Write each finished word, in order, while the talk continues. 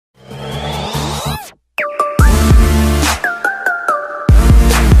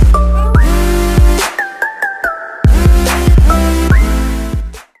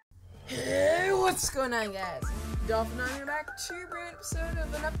Hi guys, Dolphin on here back to a brand episode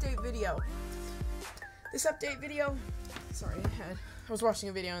of an update video. This update video, I was watching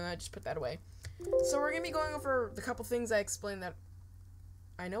a video and I just put that away. So we're going to be going over the couple things I explained that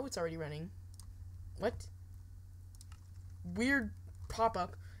I know it's already running. What? Weird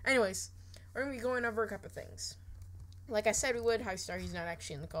pop-up. Anyways, we're going to be going over a couple things. Like I said we would, Hi Star, he's not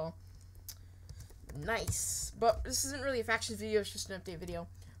actually in the call. Nice. But this isn't really a factions video, it's just an update video.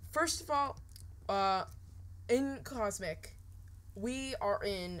 First of all, in Cosmic, we are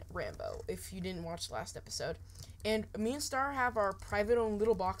in Rambo, if you didn't watch the last episode. And me and Star have our private own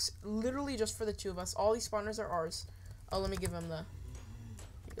little box, literally just for the two of us. All these spawners are ours. Oh, let me give him the... Here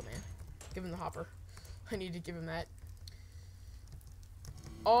you go, man. Give him the hopper. I need to give him that.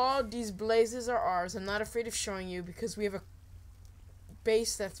 All these blazes are ours. I'm not afraid of showing you because we have a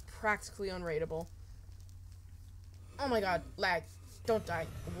base that's practically unraidable. Oh my god, lag. Don't die.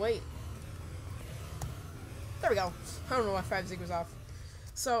 Wait. There we go. I don't know why 5 Zig was off.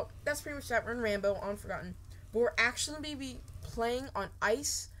 So, that's pretty much that. We're in Rambo on Forgotten. But we're actually going to be playing on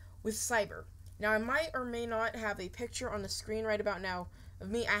Ice with Cyber. Now, I might or may not have a picture on the screen right about now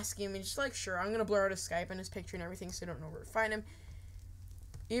of me asking him. And just like, sure, I'm going to blur out his Skype and his picture and everything so you don't know where to find him.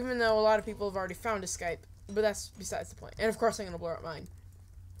 Even though a lot of people have already found his Skype. But that's besides the point. And of course, I'm going to blur out mine.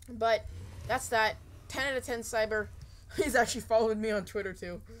 But, that's that. 10 out of 10 Cyber. He's actually followed me on Twitter,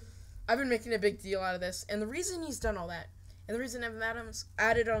 too. I've been making a big deal out of this. And the reason he's done all that, and the reason I've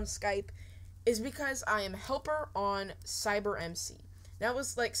added on Skype, is because I am helper on Cyber MC. That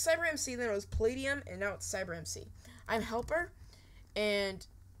was like Cyber MC, then it was Palladium, and now it's Cyber MC. I'm helper, and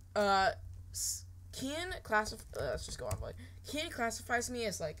Kian classifies me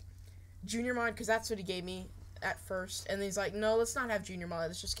as like junior mod, because that's what he gave me at first. And then he's like, no, let's not have junior mod,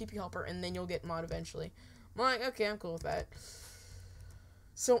 let's just keep you helper, and then you'll get mod eventually. I'm like, okay, I'm cool with that.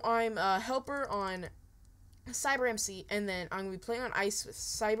 So I'm a helper on Cyber MC, and then I'm going to be playing on Ice with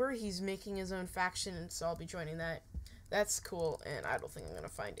Cyber. He's making his own faction, and so I'll be joining that. That's cool, and I don't think I'm going to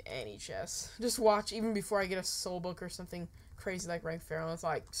find any chests. Just watch, even before I get a soul book or something crazy like Rank Pharaoh. It's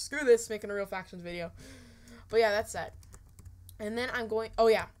like, screw this, making a real factions video. But yeah, that's that. And then I'm going, oh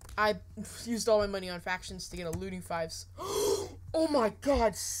yeah, I used all my money on factions to get a looting 5s. Oh my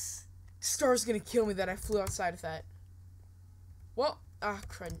god, Star's going to kill me that I flew outside of that. Well,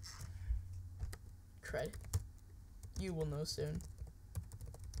 crud. Cred. You will know soon.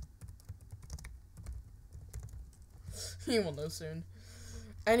 You will know soon.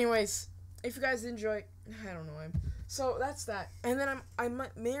 Anyways, if you guys enjoy, I don't know why. So that's that. And then I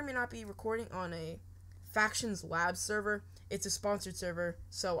may or may not be recording on a Factions Lab server. It's a sponsored server,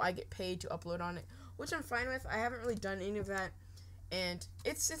 so I get paid to upload on it, which I'm fine with. I haven't really done any of that, and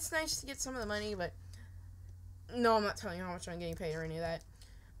it's nice to get some of the money, but no, I'm not telling you how much I'm getting paid or any of that.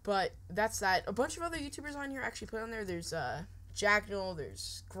 But that's that. A bunch of other YouTubers on here actually play on there. There's Jacknall,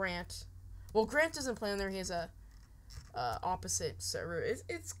 there's Grant. Well, Grant doesn't play on there. He has a opposite server.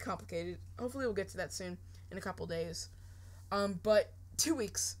 It's complicated. Hopefully we'll get to that soon in a couple days. But 2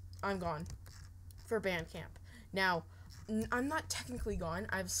 weeks I'm gone for band camp. Now, I'm not technically gone.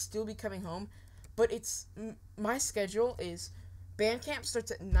 I'll still be coming home, but my schedule is band camp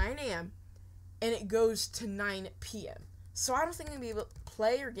starts at 9 a.m. and it goes to 9 p.m. So I don't think I'm going to be able to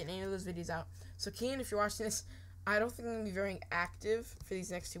play or get any of those videos out. So Kian, if you're watching this, I don't think I'm going to be very active for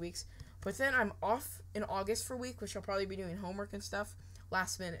these next 2 weeks. But then I'm off in August for a week, which I'll probably be doing homework and stuff.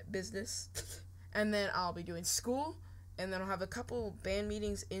 Last minute business. And then I'll be doing school. And then I'll have a couple band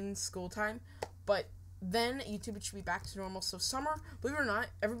meetings in school time. But then YouTube should be back to normal. So summer, believe it or not,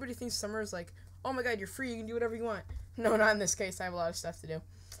 everybody thinks summer is like, oh my god, you're free, you can do whatever you want. No, not in this case. I have a lot of stuff to do.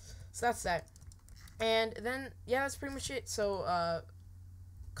 So that's that. And then, yeah, that's pretty much it. So,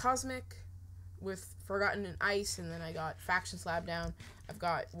 Cosmic with Forgotten and Ice, and then I got Factions Lab down. I've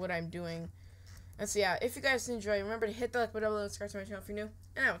got what I'm doing. And so, yeah, if you guys enjoy, remember to hit the like button below and subscribe to my channel if you're new.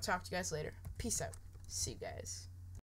 And I will talk to you guys later. Peace out. See you guys.